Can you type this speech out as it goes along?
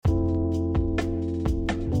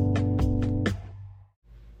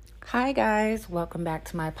Hi guys, welcome back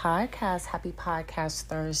to my podcast. Happy Podcast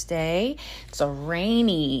Thursday. It's a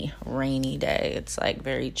rainy day. It's like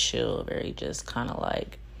very chill, very just kind of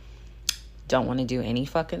like don't want to do any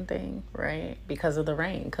fucking thing, right? Because of the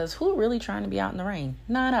rain. Because who really trying to be out in the rain?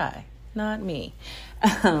 Not I, not me.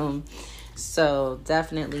 So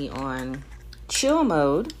definitely on chill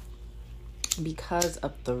mode because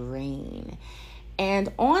of the rain.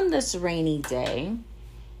 And on this rainy day,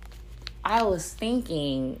 I was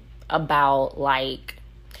thinking about like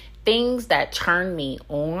things that turn me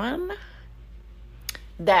on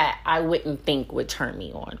that I wouldn't think would turn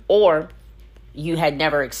me on, or you had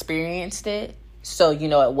never experienced it, so you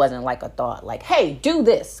know it wasn't like a thought like, hey, do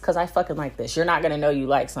this because I fucking like this. You're not gonna know you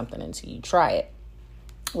like something until you try it,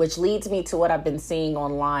 which leads me to what I've been seeing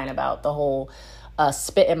online about the whole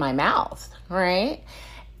spit in my mouth, right?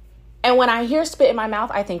 And when I hear spit in my mouth,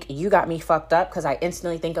 I think you got me fucked up because I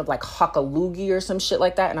instantly think of like huckaloogie or some shit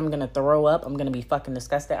like that. And I'm going to throw up. I'm going to be fucking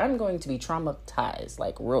disgusted. I'm going to be traumatized,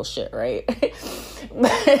 like real shit, right?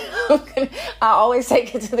 I always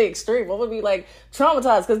take it to the extreme. I'm going to be like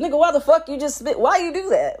traumatized because nigga, why the fuck you just spit? Why you do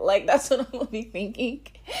that? Like that's what I'm going to be thinking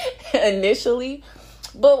initially.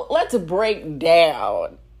 But let's break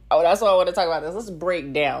down. Oh, that's why I want to talk about this. Let's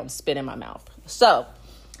break down spit in my mouth. So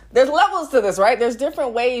there's levels to this, right? There's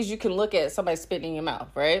different ways you can look at somebody spitting in your mouth,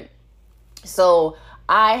 right? So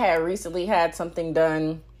I had recently had something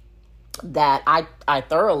done that I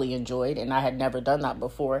thoroughly enjoyed, and I had never done that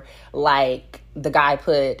before. Like the guy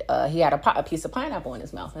put, he had a piece of pineapple in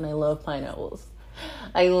his mouth, and I love pineapples.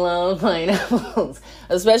 I love pineapples,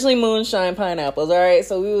 especially moonshine pineapples, all right?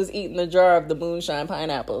 So we was eating the jar of the moonshine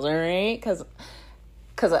pineapples, all right? Because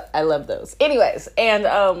I love those. Anyways,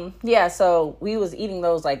 and yeah, so we was eating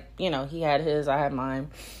those, like, you know, he had his, I had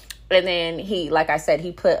mine. And then he, like I said,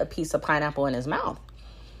 he put a piece of pineapple in his mouth.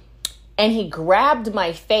 And he grabbed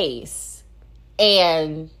my face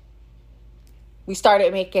and we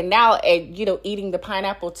started making out and, you know, eating the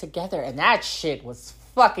pineapple together. And that shit was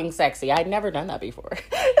fucking sexy. I'd never done that before.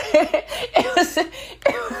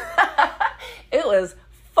 It was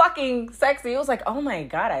fucking sexy. It was like, oh my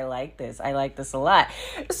God, I like this. I like this a lot.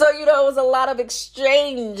 So, you know, it was a lot of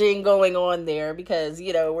exchanging going on there because,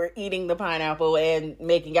 you know, we're eating the pineapple and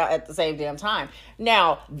making out at the same damn time.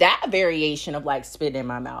 Now, that variation of like spit in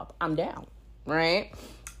my mouth, I'm down, right?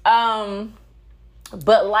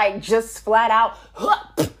 But like just flat out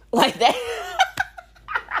like that.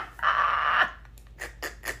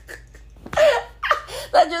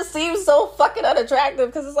 That just seems so fucking unattractive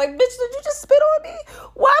because it's like, bitch, did you just spit on me?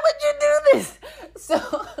 Why would you do this?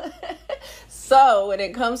 So when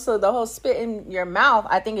it comes to the whole spit in your mouth,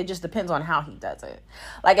 I think it just depends on how he does it.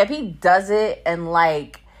 Like if he does it and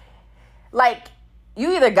like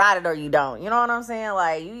you either got it or you don't. You know what I'm saying?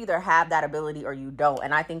 Like you either have that ability or you don't.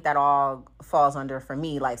 And I think that all falls under, for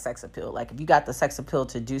me, like sex appeal. Like if you got the sex appeal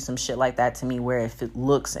to do some shit like that to me where if it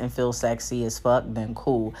looks and feels sexy as fuck, then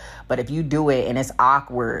cool. But if you do it and it's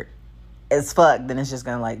awkward as fuck, then it's just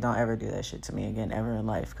gonna like, don't ever do that shit to me again ever in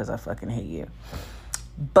life because I fucking hate you.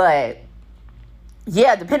 But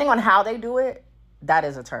yeah, depending on how they do it, that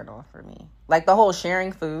is a turn on for me. Like the whole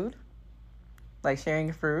sharing food. Like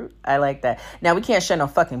sharing fruit. I like that. Now, we can't share no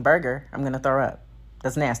fucking burger. I'm going to throw up.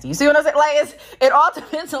 That's nasty. You see what I'm saying? Like, it all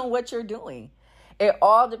depends on what you're doing. It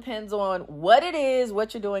all depends on what it is,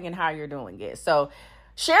 what you're doing, and how you're doing it. So,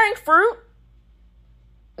 sharing fruit.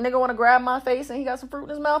 Nigga want to grab my face and he got some fruit in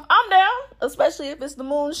his mouth. I'm down. Especially if it's the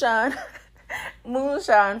moonshine.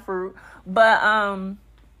 Moonshine fruit. But,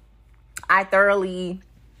 I thoroughly,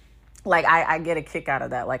 like, I get a kick out of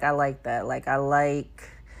that. Like, I like that. Like,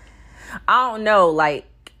 I don't know, like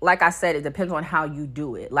I said, it depends on how you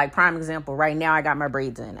do it. Like, prime example, right now I got my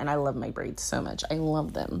braids in, and I love my braids so much. I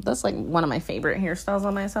love them. That's, like, one of my favorite hairstyles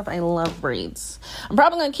on myself. I love braids. I'm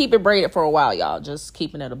probably going to keep it braided for a while, y'all, just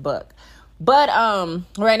keeping it a buck. But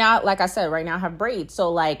right now, like I said, right now I have braids.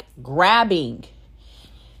 So, like, grabbing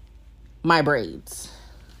my braids.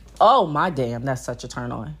 Oh, my damn, that's such a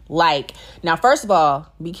turn on. Like, now, first of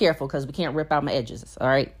all, be careful because we can't rip out my edges, all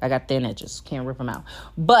right? I got thin edges. Can't rip them out.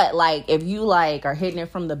 But, like, if you, like, are hitting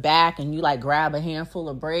it from the back and you, like, grab a handful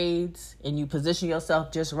of braids and you position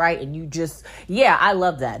yourself just right and you just, yeah, I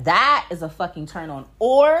love that. That is a fucking turn on.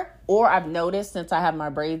 Or I've noticed since I have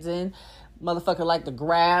my braids in, motherfucker like to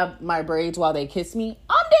grab my braids while they kiss me.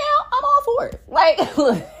 I'm down. I'm all for it. Like,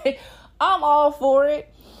 look, I'm all for it.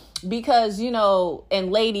 Because, you know,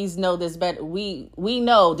 and ladies know this better. We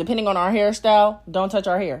know, depending on our hairstyle, don't touch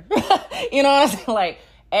our hair. You know what I'm saying? Like,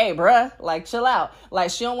 hey, bruh, like, chill out.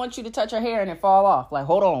 Like, she don't want you to touch her hair and it fall off. Like,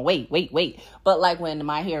 hold on, wait. But, like, when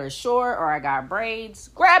my hair is short or I got braids,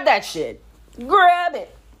 grab that shit. Grab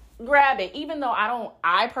it. grab it. Even though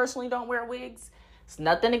I personally don't wear wigs. It's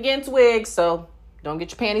nothing against wigs, so don't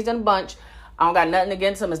get your panties in a bunch. I don't got nothing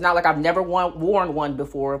against them. It's not like I've never worn one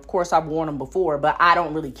before. Of course, I've worn them before, but I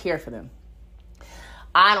don't really care for them.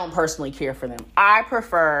 I don't personally care for them. I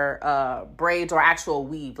prefer braids or actual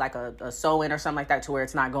weave, like a sew-in or something like that, to where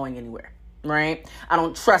it's not going anywhere, right? I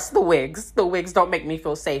don't trust the wigs. The wigs don't make me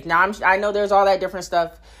feel safe. Now, I know there's all that different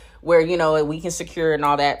stuff where, we can secure and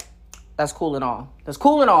all that. That's cool and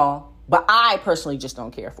all. But I personally just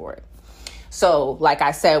don't care for it. So, like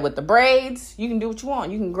I said, with the braids, you can do what you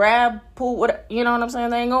want. You can grab, pull, whatever, you know what I'm saying?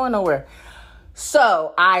 They ain't going nowhere.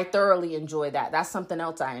 So I thoroughly enjoy that. That's something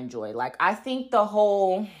else I enjoy. Like, I think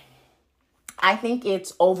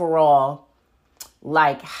it's overall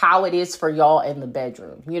like how it is for y'all in the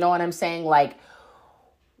bedroom. You know what I'm saying? Like,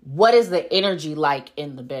 what is the energy like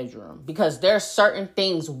in the bedroom? Because there's certain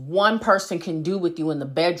things one person can do with you in the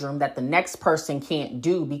bedroom that the next person can't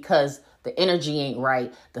do because the energy ain't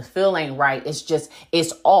right. The feel ain't right.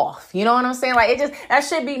 It's off. You know what I'm saying? Like, that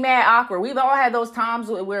shit be mad awkward. We've all had those times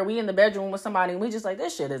where we in the bedroom with somebody and we just like,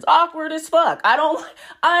 this shit is awkward as fuck. I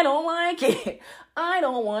don't like it. I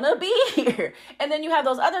don't want to be here. And then you have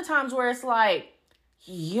those other times where it's like,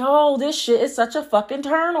 yo, this shit is such a fucking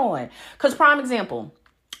turn on. Cause prime example,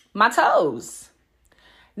 my toes.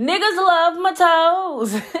 Niggas love my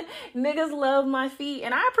toes. Niggas love my feet.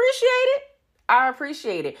 And I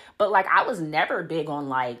appreciate it. But like, I was never big on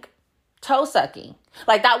like toe sucking.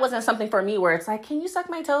 Like, that wasn't something for me where it's like, can you suck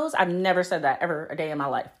my toes? I've never said that ever a day in my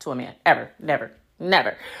life to a man. Ever.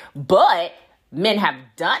 Never. But men have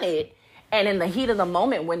done it. And in the heat of the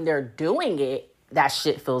moment when they're doing it, that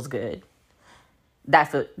shit feels good.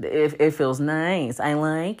 It feels nice. I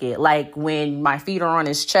like it. Like when my feet are on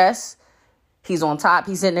his chest, he's on top.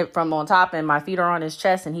 He's hitting it from on top and my feet are on his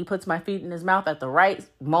chest and he puts my feet in his mouth at the right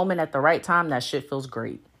moment, at the right time. That shit feels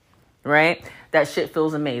great, right? That shit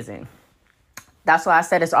feels amazing. That's why I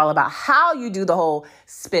said it's all about how you do the whole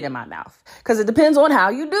spit in my mouth. Because it depends on how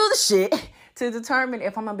you do the shit to determine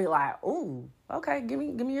if I'm going to be like, ooh, okay, give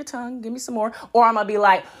me your tongue. Give me some more. Or I'm going to be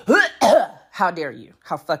like, how dare you?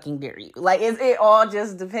 How fucking dare you? Like, it all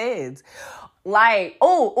just depends. Like,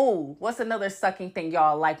 what's another sucking thing,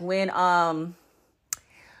 y'all? Like when,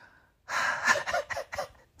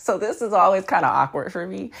 so this is always kind of awkward for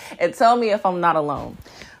me. And tell me if I'm not alone.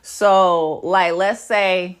 So, like, let's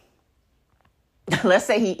say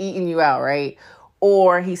he eating you out, right?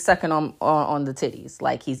 Or he's sucking on the titties.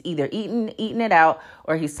 Like, he's either eating it out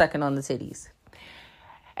or he's sucking on the titties.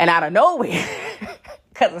 And out of nowhere,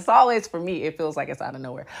 because it's always, for me, it feels like it's out of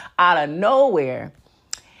nowhere. Out of nowhere,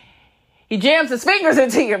 he jams his fingers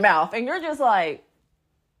into your mouth and you're just like,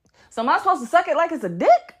 so am I supposed to suck it like it's a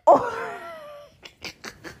dick? Or what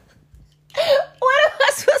am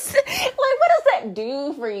I supposed to, like, what does that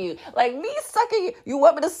do for you? Like, me sucking, you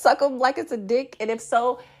want me to suck him like it's a dick? And if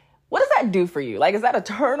so, what does that do for you? Like, is that a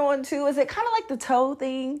turn on too? Is it kind of like the toe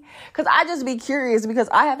thing? Because I just be curious because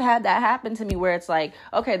I have had that happen to me where it's like,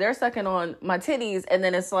 okay, they're sucking on my titties and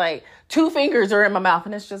then it's like 2 fingers are in my mouth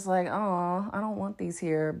and it's just like, oh, I don't want these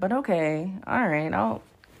here, but okay. All right.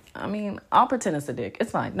 I'll pretend it's a dick.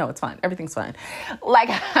 It's fine. No, it's fine. Everything's fine. Like,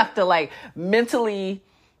 I have to like mentally,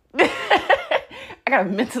 I gotta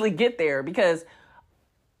mentally get there because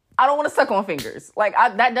I don't want to suck on fingers. Like,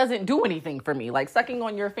 that doesn't do anything for me. Like, sucking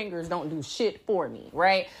on your fingers don't do shit for me,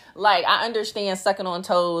 right? Like, I understand sucking on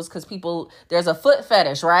toes because there's a foot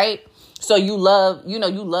fetish, right? So you love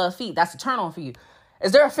feet. That's a turn on for you.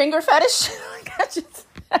 Is there a finger fetish?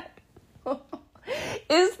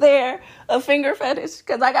 Is there a finger fetish?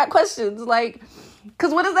 Because I got questions. Like,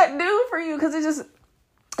 because what does that do for you? Because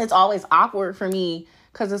it's always awkward for me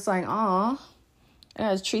because it's like, aw,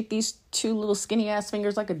 I treat these 2 little skinny ass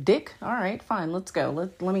fingers like a dick. All right, fine, let's go.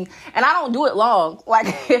 Let me. And I don't do it long. Like,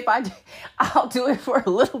 I'll do it for a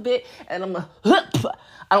little bit, and I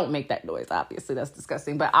don't make that noise. Obviously, that's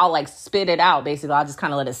disgusting. But I'll like spit it out. Basically, I'll just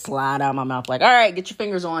kind of let it slide out of my mouth. Like, all right, get your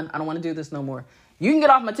fingers on. I don't want to do this no more. You can get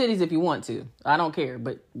off my titties if you want to. I don't care,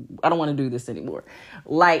 but I don't want to do this anymore.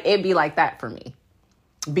 Like, it'd be like that for me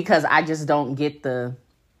because I just don't get the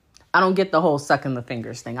whole sucking the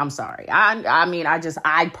fingers thing. I'm sorry.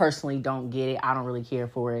 I personally don't get it. I don't really care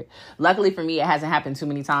for it. Luckily for me, it hasn't happened too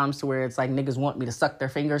many times to where it's like niggas want me to suck their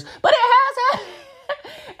fingers, but it has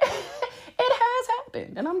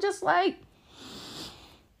happened. And I'm just like,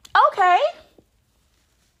 okay.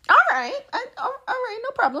 All right. All right.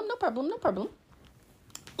 No problem.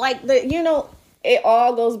 Like, it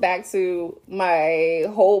all goes back to my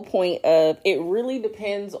whole point of it really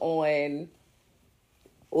depends on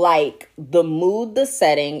like the mood, the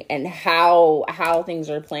setting, and how things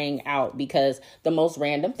are playing out, because the most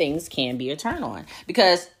random things can be a turn on.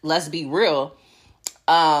 Because let's be real,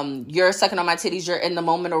 you're sucking on my titties, you're in the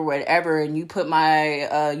moment or whatever, and you put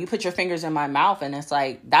your fingers in my mouth, and it's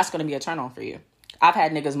like, that's gonna be a turn on for you. I've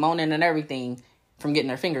had niggas moaning and everything from getting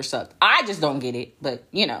their fingers sucked. I just don't get it, but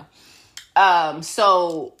you know.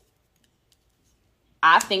 So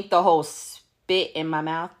I think the whole spit in my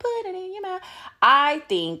mouth, put it in your mouth, I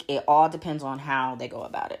think it all depends on how they go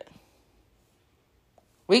about it.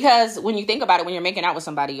 Because when you think about it, when you're making out with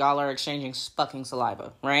somebody, y'all are exchanging fucking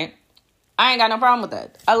saliva, right? I ain't got no problem with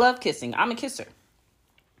that. I love kissing. I'm a kisser.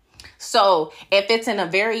 So if it's in a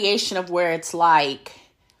variation of where it's like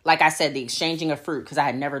I said, the exchanging of fruit, because I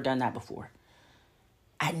had never done that before.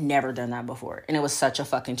 And it was such a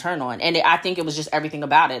fucking turn on. And I think it was just everything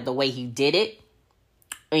about it, the way he did it.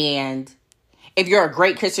 And if you're a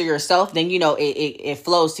great kisser yourself, then, you know, it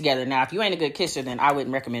flows together. Now, if you ain't a good kisser, then I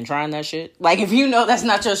wouldn't recommend trying that shit. Like, if you know that's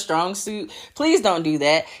not your strong suit, please don't do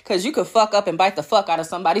that. Because you could fuck up and bite the fuck out of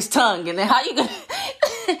somebody's tongue. And then how you gonna...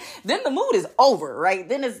 then the mood is over, right?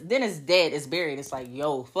 Then it's dead. It's buried. It's like,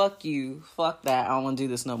 yo, fuck you. Fuck that. I don't want to do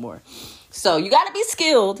this no more. So you got to be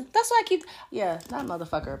skilled. That's why I keep... Yeah, that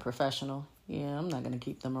motherfucker a professional. Yeah, I'm not going to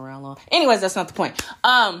keep them around long. Anyways, that's not the point.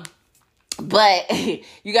 But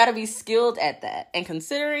you got to be skilled at that. And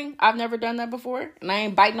considering I've never done that before, and I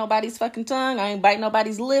ain't bite nobody's fucking tongue, I ain't bite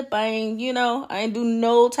nobody's lip, I ain't do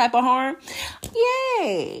no type of harm.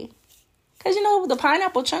 Yay. Because, the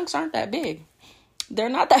pineapple chunks aren't that big. They're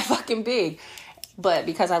not that fucking big. But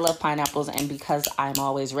because I love pineapples and because I'm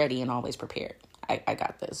always ready and always prepared, I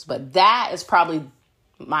got this. But that is probably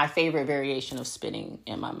my favorite variation of spitting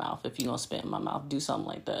in my mouth. If you're going to spit in my mouth, do something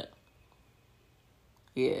like that.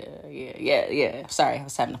 Yeah. Sorry, I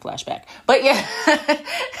was having a flashback. But yeah,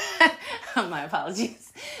 my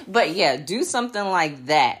apologies. But yeah, do something like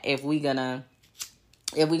that if we gonna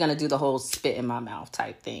do the whole spit in my mouth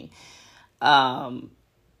type thing. And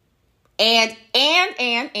another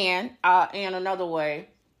way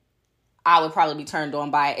I would probably be turned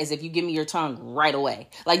on by it is if you give me your tongue right away.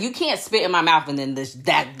 Like, you can't spit in my mouth and then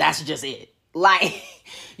that's just it. Like,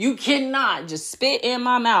 you cannot just spit in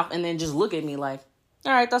my mouth and then just look at me like,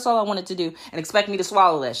 all right, that's all I wanted to do, and expect me to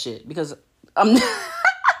swallow that shit, because I'm oh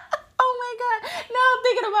my God. Now I'm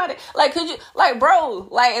thinking about it. Like, could you, like, bro,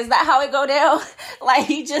 like, is that how it go down? Like,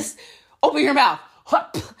 he just open your mouth,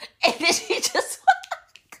 and then she just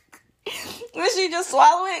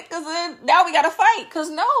swallow it? Because then now we got to fight. Because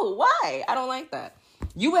no, why? I don't like that.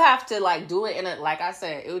 You would have to, like, do it in a, like I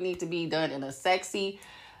said, it would need to be done in a sexy,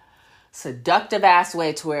 seductive ass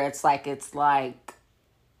way, to where it's like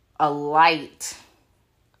a light.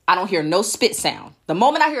 I don't hear no spit sound. The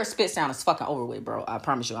moment I hear a spit sound, it's fucking over with, bro. I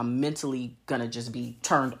promise you, I'm mentally gonna just be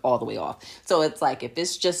turned all the way off. So it's like, if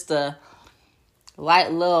it's just a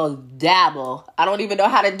light little dabble, I don't even know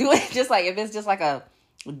how to do it. Just like, if it's just like a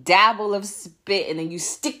dabble of spit and then you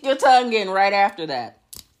stick your tongue in right after that,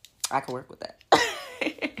 I can work with that.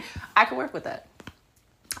 I can work with that.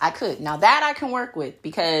 I could. Now that I can work with,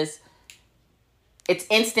 because it's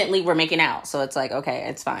instantly we're making out. So it's like, okay,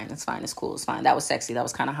 it's fine. It's cool. It's fine. That was sexy. That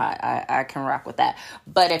was kind of hot. I can rock with that.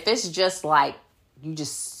 But if it's just like, you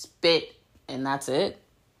just spit and that's it,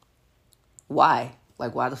 why?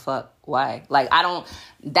 Like, why the fuck? Why? Like, I don't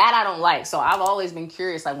like. So I've always been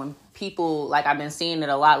curious, like, when people, like, I've been seeing it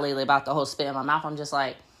a lot lately about the whole spit in my mouth. I'm just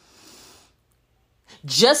like,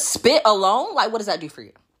 just spit alone? Like, what does that do for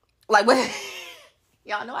you? Like, what?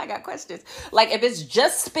 Y'all know I got questions. Like, if it's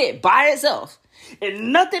just spit by itself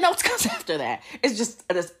and nothing else comes after that, it's just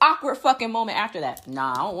this awkward fucking moment after that.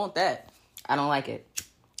 Nah, I don't want that. I don't like it.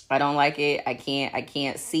 I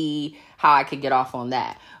can't see how I could get off on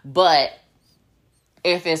that. But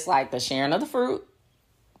if it's like the sharing of the fruit,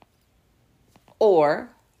 or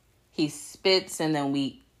he spits and then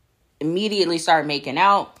we immediately start making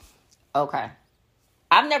out, okay.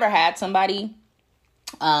 I've never had somebody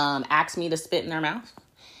ask me to spit in their mouth.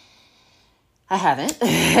 I haven't.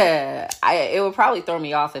 It would probably throw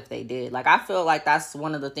me off if they did. Like, I feel like that's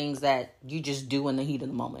one of the things that you just do in the heat of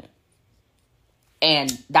the moment.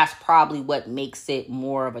 And that's probably what makes it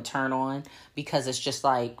more of a turn on, because it's just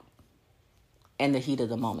like in the heat of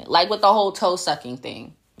the moment. Like with the whole toe sucking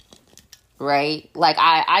thing, right? Like,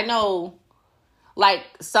 I know, like,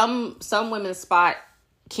 some women's spot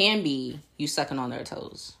can be you sucking on their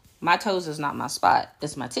toes. My toes is not my spot.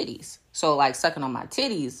 It's my titties. So, like, sucking on my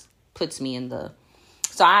titties puts me in the...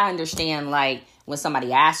 So I understand, like, when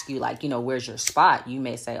somebody asks you, like, where's your spot? You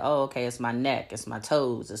may say, oh, okay, it's my neck, it's my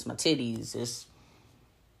toes, it's my titties, it's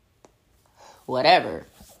whatever.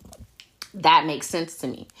 That makes sense to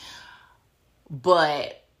me.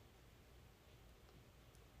 But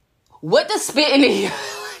what does spitting in your...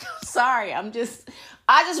 I'm sorry. I just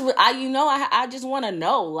want to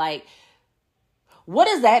know, like, what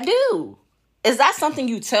does that do? Is that something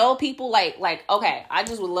you tell people? Like, okay, I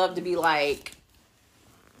just would love to be like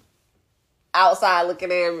outside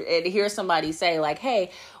looking at and hear somebody say like,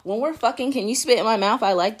 hey, when we're fucking, can you spit in my mouth?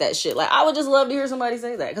 I like that shit. Like, I would just love to hear somebody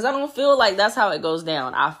say that, because I don't feel like that's how it goes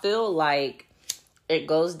down. I feel like it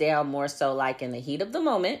goes down more so like in the heat of the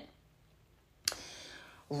moment,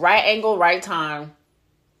 right angle, right time.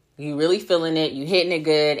 You really feeling it, you hitting it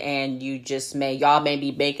good, and y'all may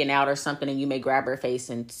be making out or something, and you may grab her face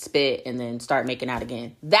and spit and then start making out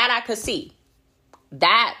again. That I could see.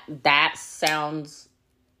 That sounds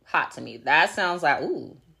hot to me. That sounds like,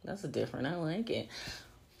 ooh, that's different. I like it.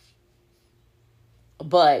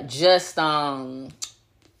 But just, sorry,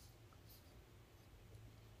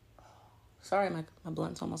 my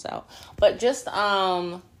blunt's almost out. But just,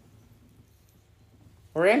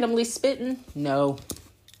 randomly spitting?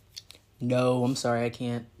 No, I'm sorry, I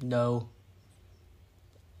can't. No.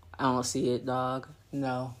 I don't see it, dog.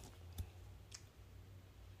 No.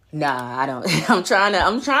 Nah, I don't. I'm trying,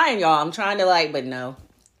 y'all. I'm trying to like, but no.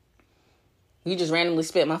 You just randomly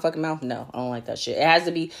spit in my fucking mouth? No, I don't like that shit. It has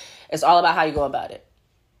to be, it's all about how you go about it.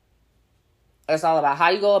 It's all about how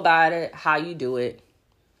you go about it, how you do it.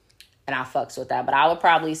 And I fucks with that. But I would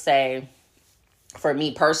probably say, for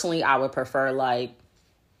me personally, I would prefer like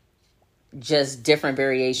just different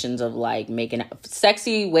variations of like making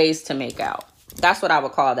sexy ways to make out. That's what I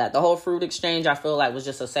would call that. The whole fruit exchange, I feel like, was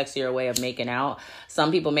just a sexier way of making out.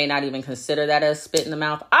 Some people may not even consider that as spit in the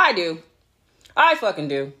mouth. I do. I fucking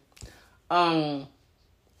do.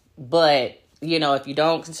 But you know, if you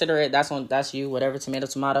don't consider it, that's you, whatever,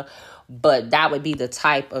 tomato. But that would be the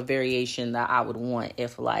type of variation that I would want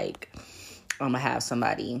if like I'm gonna have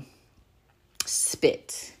somebody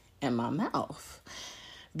spit in my mouth.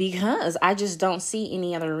 Because I just don't see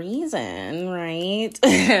any other reason, right?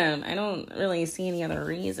 I don't really see any other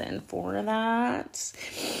reason for that.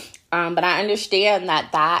 But I understand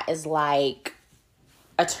that is like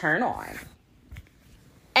a turn on.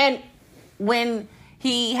 And when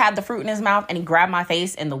he had the fruit in his mouth and he grabbed my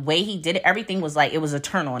face and the way he did it, everything was like, it was a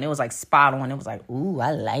turn on. It was like spot on. It was like, ooh,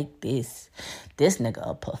 I like this. This nigga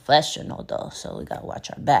a professional though, so we gotta watch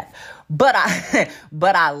our back. But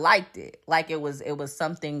I liked it. Like it was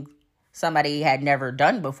something somebody had never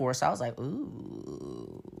done before. So I was like,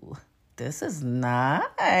 ooh, this is nice.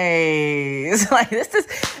 Like this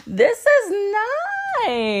is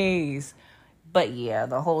nice. But yeah,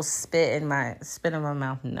 the whole spit in my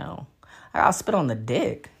mouth, no. I'll spit on the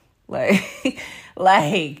dick.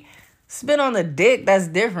 Like spit on the dick, that's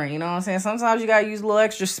different. You know what I'm saying? Sometimes you gotta use a little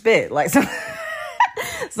extra spit. Like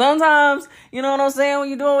sometimes, you know what I'm saying? When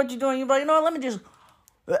you're doing what you're doing, you're like, you know what, let me just,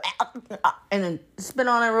 and then spit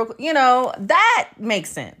on it real quick. You know, that makes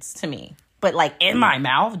sense to me. But like in my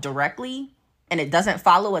mouth directly, and it doesn't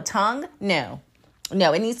follow a tongue, no,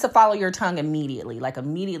 it needs to follow your tongue immediately. Like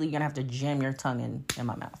immediately, you're gonna have to jam your tongue in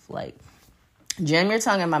my mouth. Like jam your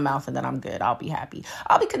tongue in my mouth, and then I'm good. I'll be happy.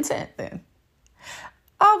 I'll be content then.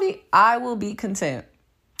 I will be content.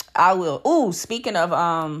 I will. Ooh, speaking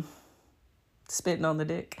of spitting on the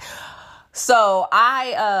dick. So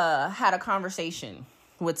I had a conversation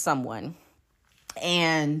with someone,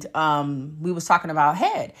 and we was talking about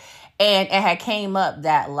head, and it had came up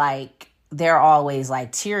that like they're always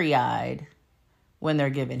like teary-eyed when they're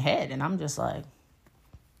giving head, and I'm just like,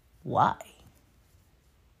 why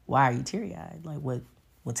are you teary-eyed? Like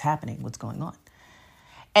what's happening? What's going on?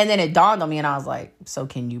 And then it dawned on me, and I was like, so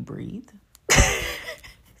can you breathe?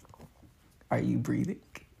 Are you breathing?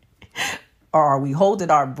 Or are we holding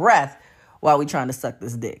our breath while we trying to suck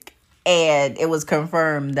this dick? And it was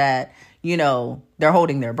confirmed that, you know, they're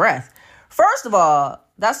holding their breath. First of all,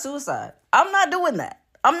 that's suicide. I'm not doing that.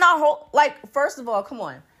 I'm not first of all, come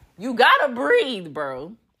on. You gotta breathe,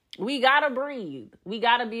 bro. We gotta breathe. We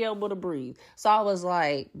gotta be able to breathe. So I was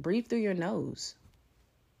like, breathe through your nose.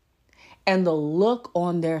 And the look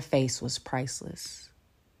on their face was priceless.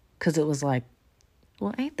 Because it was like,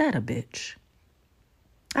 well, ain't that a bitch?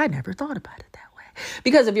 I never thought about it that way.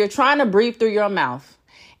 Because if you're trying to breathe through your mouth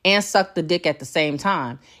and suck the dick at the same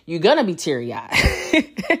time, you're going to be teary-eyed.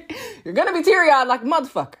 You're going to be teary-eyed like a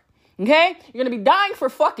motherfucker. Okay? You're going to be dying for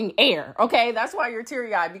fucking air. Okay? That's why you're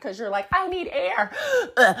teary-eyed, because you're like, I need air.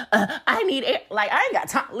 I need air. Like, I ain't got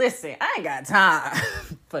time. Listen, I ain't got time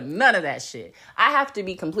for none of that shit. I have to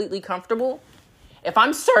be completely comfortable. If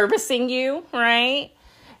I'm servicing you, right?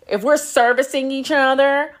 if we're servicing each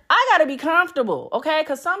other, I got to be comfortable, okay?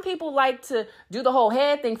 Because some people like to do the whole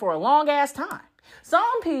head thing for a long ass time.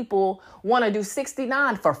 Some people want to do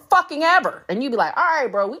 69 for fucking ever. And you be like, all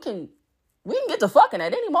right, bro, we can get to fucking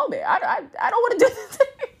at any moment. I don't want to do this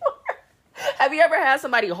anymore. Have you ever had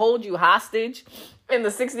somebody hold you hostage in the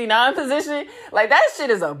 69 position? Like, that shit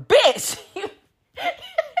is a bitch. You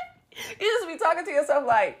just be talking to yourself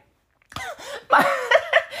like,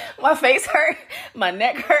 my face hurt, my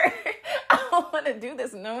neck hurt. I don't want to do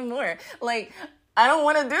this no more. Like, I don't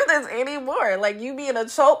want to do this anymore. Like, you be in a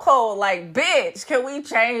chokehold. Like, bitch, can we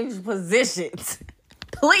change positions?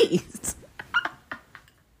 Please.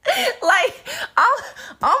 Like,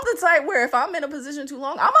 I'm the type where if I'm in a position too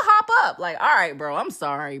long, I'm gonna hop up. Like, all right, bro, I'm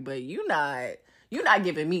sorry, but you're not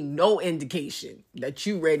giving me no indication that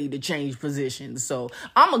you ready to change positions. So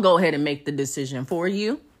I'm gonna go ahead and make the decision for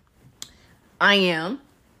you. I am,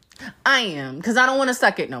 because I don't want to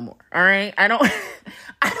suck it no more. All right, I don't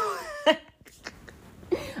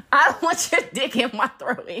want your dick in my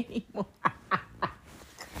throat anymore.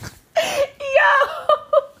 Yo.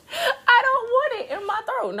 I don't want it in my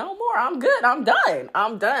throat no more. I'm good.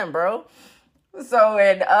 I'm done, bro. So,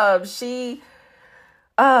 and she,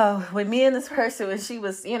 with me and this person, when she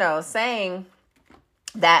was, saying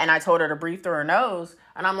that, and I told her to breathe through her nose,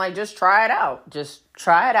 and I'm like, just try it out. Just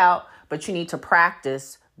try it out. But you need to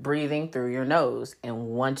practice breathing through your nose. And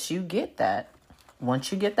once you get that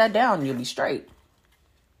down, you'll be straight.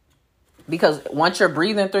 Because once you're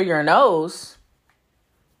breathing through your nose,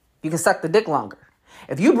 you can suck the dick longer.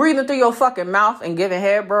 If you breathing through your fucking mouth and giving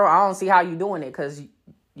head, bro, I don't see how you doing it, because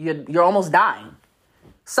you're almost dying.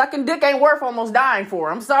 Sucking dick ain't worth almost dying for.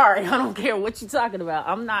 I'm sorry. I don't care what you're talking about.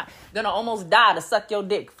 I'm not gonna almost die to suck your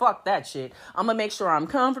dick. Fuck that shit. I'm gonna make sure I'm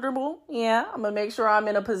comfortable. Yeah, I'm gonna make sure I'm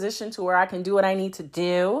in a position to where I can do what I need to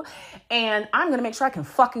do. And I'm gonna make sure I can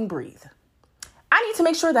fucking breathe. I need to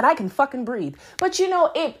make sure that I can fucking breathe. But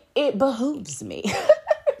it behooves me.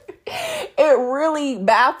 It really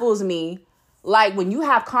baffles me. Like, when you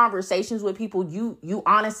have conversations with people, you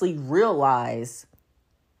honestly realize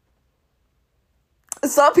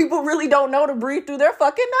some people really don't know to breathe through their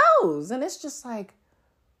fucking nose. And it's just like,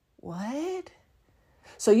 what?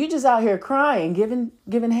 So you just out here crying,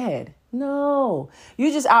 giving head. No,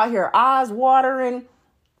 you just out here eyes watering,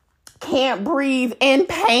 can't breathe, in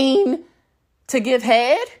pain to give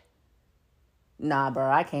head. Nah, bro,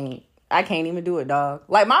 I can't even do it, dog.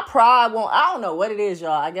 Like, my pride won't, I don't know what it is,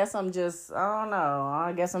 y'all. I guess I'm just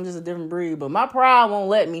a different breed, but my pride won't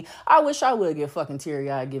let me. I wish I would get fucking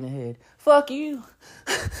teary-eyed giving head. Fuck you.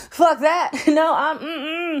 Fuck that. No,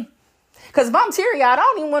 because if I'm teary-eyed, I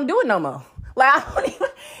don't even want to do it no more. Like, I don't even,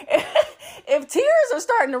 if tears are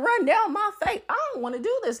starting to run down my face, I don't want to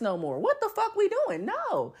do this no more. What the fuck we doing?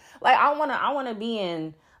 No. Like, I want to be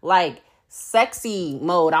in, like, sexy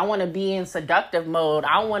mode. I want to be in seductive mode.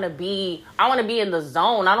 I want to be in the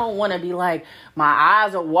zone. I don't want to be like, my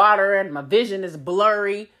eyes are watering, my vision is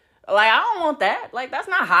blurry. Like, I don't want that. Like, that's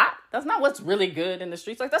not hot. That's not what's really good in the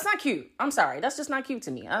streets. Like, that's not cute. I'm sorry. That's just not cute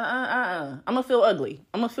to me. I'm gonna feel ugly.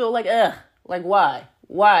 I'm gonna feel like, like, why?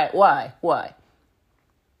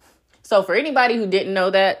 So for anybody who didn't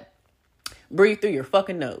know that, breathe through your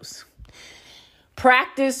fucking nose.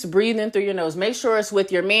 Practice breathing through your nose. Make sure it's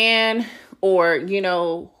with your man or,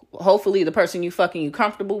 hopefully the person you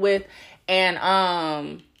comfortable with.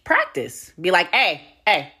 And practice. Be like, hey,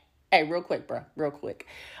 real quick, bro. Real quick.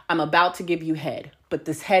 I'm about to give you head, but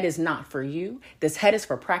this head is not for you. This head is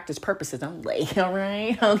for practice purposes only. All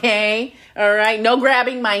right? Okay? All right? No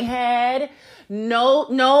grabbing my head.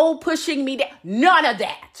 No pushing me down. None of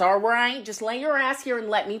that. All right? Just lay your ass here and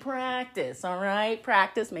let me practice. All right?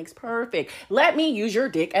 Practice makes perfect. Let me use your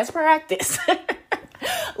dick as practice.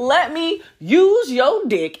 Let me use your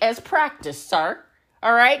dick as practice, sir.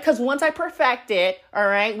 All right? Because once I perfect it, all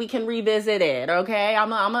right, we can revisit it. Okay? I'm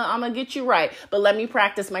gonna get you right. But let me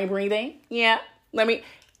practice my breathing. Yeah? Let me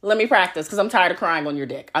practice, because I'm tired of crying on your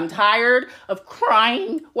dick. I'm tired of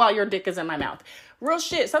crying while your dick is in my mouth. Real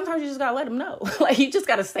shit. Sometimes you just gotta let them know. Like, you just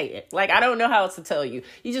gotta say it. Like, I don't know how else to tell you.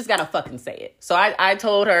 You just gotta fucking say it. So I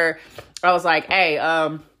told her, I was like, hey,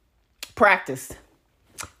 practice.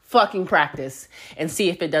 Fucking practice. And see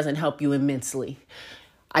if it doesn't help you immensely.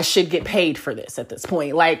 I should get paid for this at this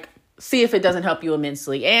point. Like, see if it doesn't help you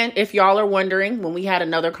immensely. And if y'all are wondering, when we had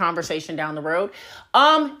another conversation down the road,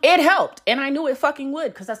 it helped. And I knew it fucking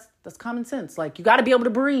would, because that's common sense. Like, you gotta be able to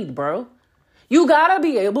breathe, bro. You gotta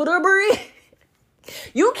be able to breathe.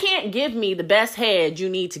 You can't give me the best head you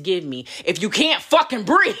need to give me if you can't fucking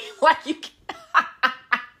breathe. Like, you can't.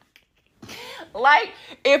 Like,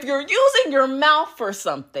 if you're using your mouth for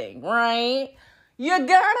something, right? You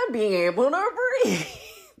gotta be able to breathe.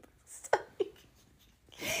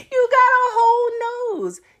 You got a whole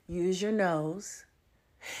nose. Use your nose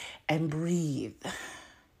and breathe.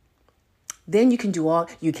 Then you can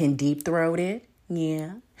deep throat it.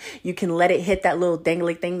 Yeah. You can let it hit that little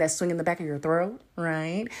dangly thing that's swinging the back of your throat,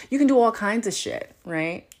 right? You can do all kinds of shit,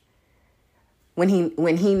 right? When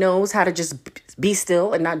he knows how to just be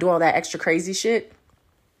still and not do all that extra crazy shit,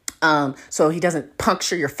 so he doesn't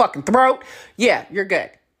puncture your fucking throat. Yeah, you're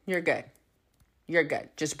good. You're good. You're good.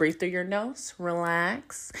 Just breathe through your nose,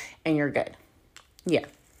 relax, and you're good. Yeah.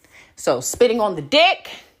 So spitting on the dick,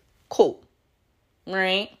 cool,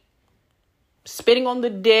 right? Spitting on the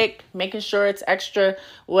dick, making sure it's extra,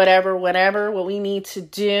 whatever, what we need to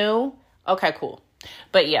do. Okay, cool.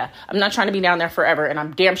 But yeah, I'm not trying to be down there forever, and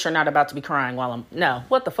I'm damn sure not about to be crying no,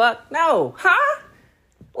 what the fuck? No, huh?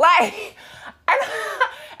 Like,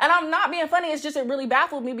 and I'm not being funny. It's just, it really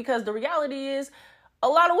baffled me because the reality is a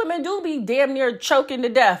lot of women do be damn near choking to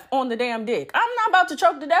death on the damn dick. I'm not about to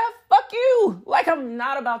choke to death. Fuck you. Like, I'm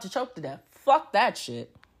not about to choke to death. Fuck that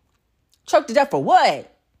shit. Choke to death for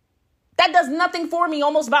what? That does nothing for me.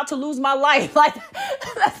 Almost about to lose my life. Like,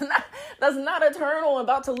 that's not a turn on.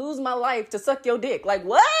 About to lose my life to suck your dick. Like,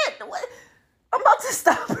 what? I'm about to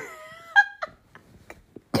stop.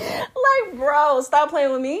 Like, bro, stop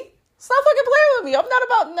playing with me. Stop fucking playing with me. I'm not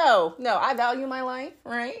about, no, I value my life,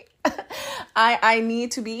 right? I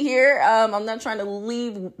need to be here. I'm not trying to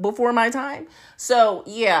leave before my time. So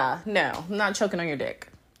yeah, no, I'm not choking on your dick.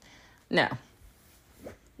 No,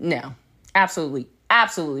 absolutely,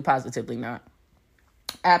 positively not.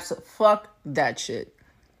 Fuck that shit.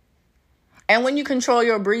 And when you control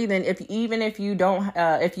your breathing, if you do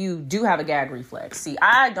have a gag reflex, see,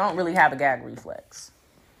 I don't really have a gag reflex.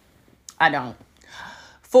 I don't.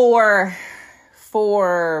 For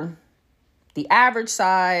the average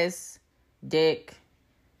size dick,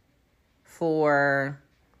 for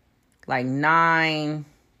like 9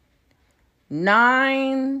 to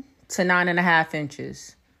 9.5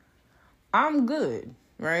 inches, I'm good,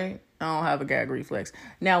 right? I don't have a gag reflex.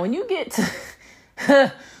 Now, when you get to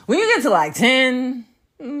like 10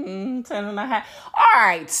 and a half, all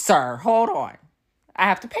right, sir, hold on. I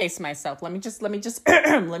have to pace myself. Let me just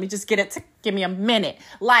get it. Give me a minute.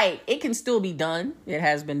 Like, it can still be done. It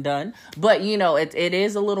has been done, but it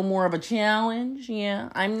is a little more of a challenge. Yeah.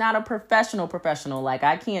 I'm not a professional. Like,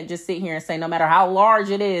 I can't just sit here and say, no matter how large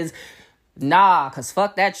it is, nah, cause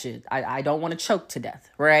fuck that shit. I don't want to choke to death.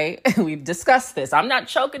 Right. We've discussed this. I'm not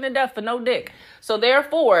choking to death for no dick. So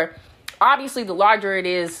therefore, obviously the larger it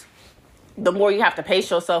is, the more you have to pace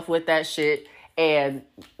yourself with that shit. And,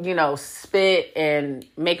 spit and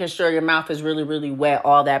making sure your mouth is really, really wet.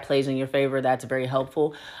 All that plays in your favor. That's very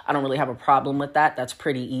helpful. I don't really have a problem with that. That's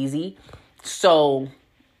pretty easy. So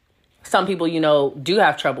some people, do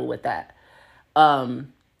have trouble with that.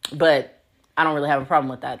 But I don't really have a problem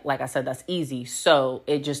with that. Like I said, that's easy. So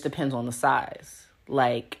it just depends on the size.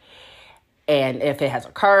 And if it has a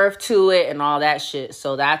curve to it and all that shit.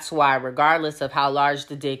 So that's why, regardless of how large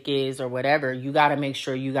the dick is or whatever, you got to make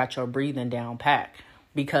sure you got your breathing down pat,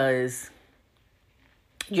 because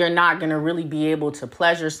you're not going to really be able to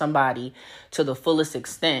pleasure somebody to the fullest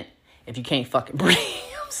extent if you can't fucking breathe.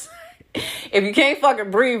 If you can't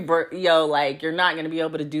fucking breathe, you're not going to be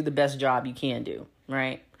able to do the best job you can do,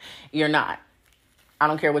 right? You're not. I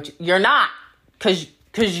don't care what you're not, because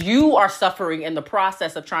you are suffering in the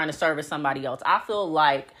process of trying to service somebody else. I feel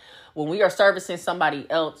like when we are servicing somebody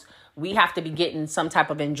else, we have to be getting some type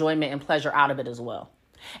of enjoyment and pleasure out of it as well.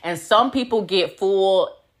 And some people get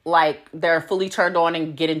they're fully turned on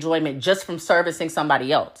and get enjoyment just from servicing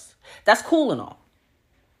somebody else. That's cool and all.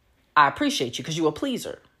 I appreciate you because you're a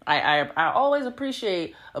pleaser. I always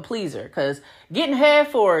appreciate a pleaser, because getting head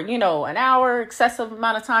for, an hour, excessive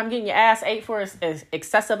amount of time, getting your ass ate for an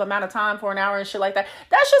excessive amount of time for an hour and shit like that,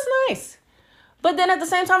 that's just nice. But then at the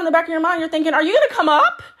same time, in the back of your mind, you're thinking, are you going to come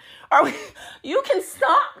up? You can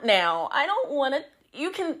stop now. I don't want to.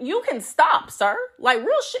 You can stop, sir. Like,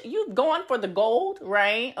 real shit. You've gone for the gold,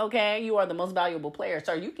 right? Okay. You are the most valuable player,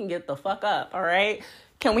 sir. You can get the fuck up. All right.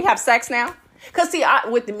 Can we have sex now? Because see,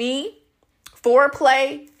 with me,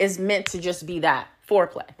 foreplay is meant to just be that,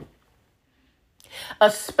 foreplay.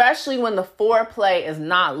 Especially when the foreplay is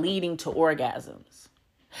not leading to orgasms.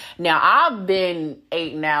 Now, I've been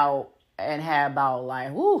 8 now and had about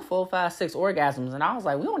 4, 5, 6 orgasms. And I was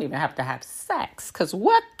like, we don't even have to have sex, because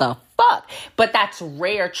what the fuck? But that's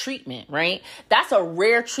rare treatment, right? That's a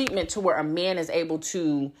rare treatment to where a man is able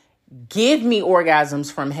to give me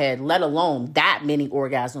orgasms from head, let alone that many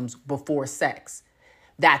orgasms before sex.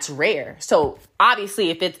 That's rare. So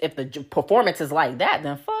obviously if the performance is like that,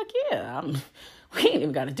 then fuck yeah. We ain't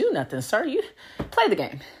even got to do nothing, sir. You play the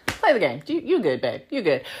game. Play the game. You good, babe. You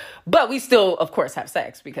good. But we still, of course, have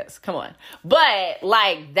sex because, come on. But,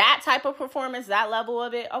 like, that type of performance, that level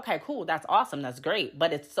of it, okay, cool. That's awesome. That's great.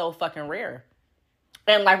 But it's so fucking rare.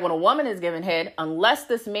 And, like, when a woman is giving head, unless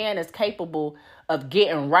this man is capable of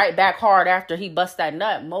getting right back hard after he busts that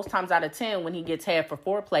nut, most times out of 10, when he gets head for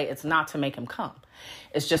foreplay, it's not to make him come.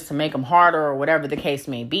 It's just to make him harder or whatever the case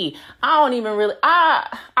may be.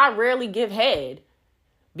 I rarely give head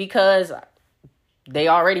because they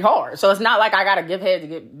already hard. So it's not like I got to give head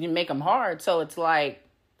to make them hard. So it's like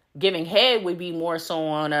giving head would be more so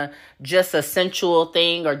on a just a sensual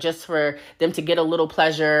thing or just for them to get a little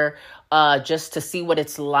pleasure, just to see what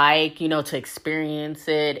it's like, you know, to experience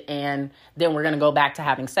it. And then we're going to go back to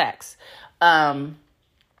having sex.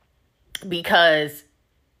 Because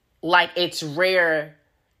like it's rare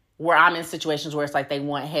where I'm in situations where it's like they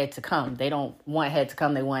want head to come. They don't want head to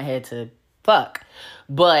come. They want head to fuck.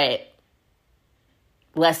 But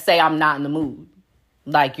let's say I'm not in the mood.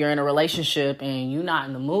 Like you're in a relationship and you're not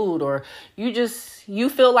in the mood or you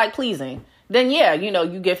feel like pleasing. Then yeah, you know,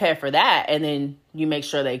 you give head for that and then you make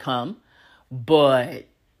sure they come. But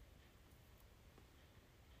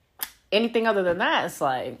anything other than that, it's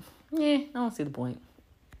like, I don't see the point.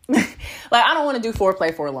 Like, I don't want to do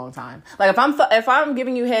foreplay for a long time. Like, if I'm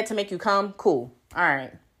giving you head to make you come, cool. All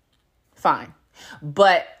right. Fine.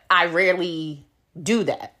 But I rarely do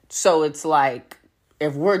that. So it's like,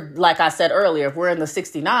 if we're, like I said earlier, if we're in the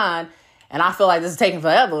 69 and I feel like this is taking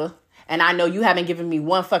forever and I know you haven't given me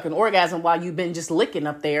one fucking orgasm while you've been just licking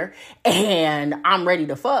up there and I'm ready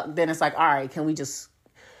to fuck, then it's like, all right, can we go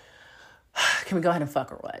ahead and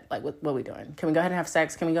fuck or what? Like, what are we doing? Can we go ahead and have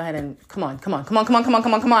sex? Can we go ahead and come on.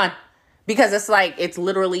 Because it's like, it's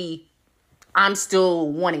literally, I'm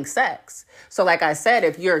still wanting sex. So like I said,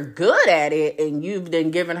 if you're good at it and you've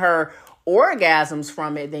been giving her orgasms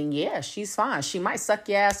from it, then yeah, she's fine. She might suck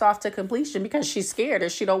your ass off to completion because she's scared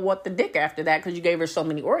and she don't want the dick after that because you gave her so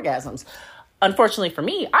many orgasms. Unfortunately for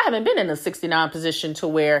me, I haven't been in a 69 position to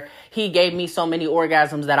where he gave me so many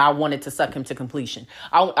orgasms that I wanted to suck him to completion.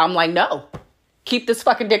 I'm like, no, keep this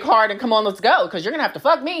fucking dick hard and come on, let's go. Because you're going to have to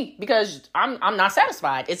fuck me because I'm not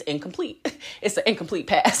satisfied. It's incomplete. It's an incomplete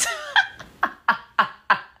pass.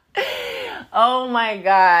 Oh my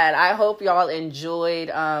God. I hope y'all enjoyed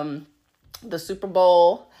the Super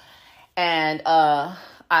Bowl. And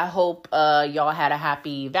I hope y'all had a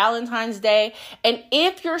happy Valentine's Day. And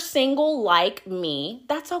if you're single like me,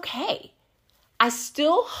 that's okay. I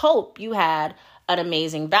still hope you had an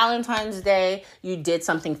amazing Valentine's Day. You did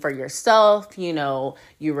something for yourself. You know,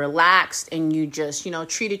 you relaxed and you just, you know,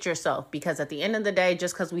 treated yourself. Because at the end of the day,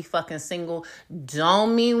 just because we fucking single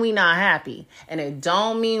don't mean we not happy. And it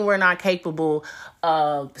don't mean we're not capable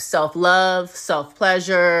of self-love,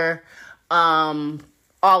 self-pleasure,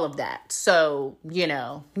 all of that. So, you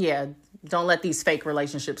know, yeah, don't let these fake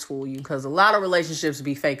relationships fool you because a lot of relationships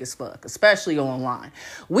be fake as fuck, especially online.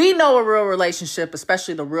 We know a real relationship,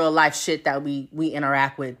 especially the real life shit that we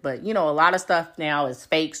interact with. But, you know, a lot of stuff now is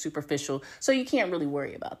fake, superficial. So you can't really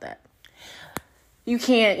worry about that. You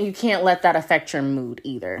can't let that affect your mood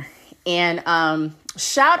either. And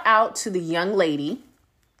shout out to the young lady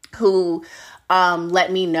who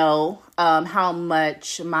let me know how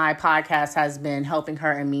much my podcast has been helping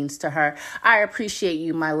her and means to her. I appreciate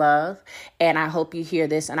you, my love. And I hope you hear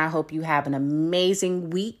this and I hope you have an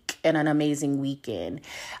amazing week and an amazing weekend.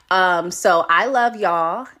 So I love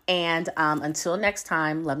y'all. And until next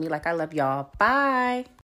time, love me like I love y'all. Bye.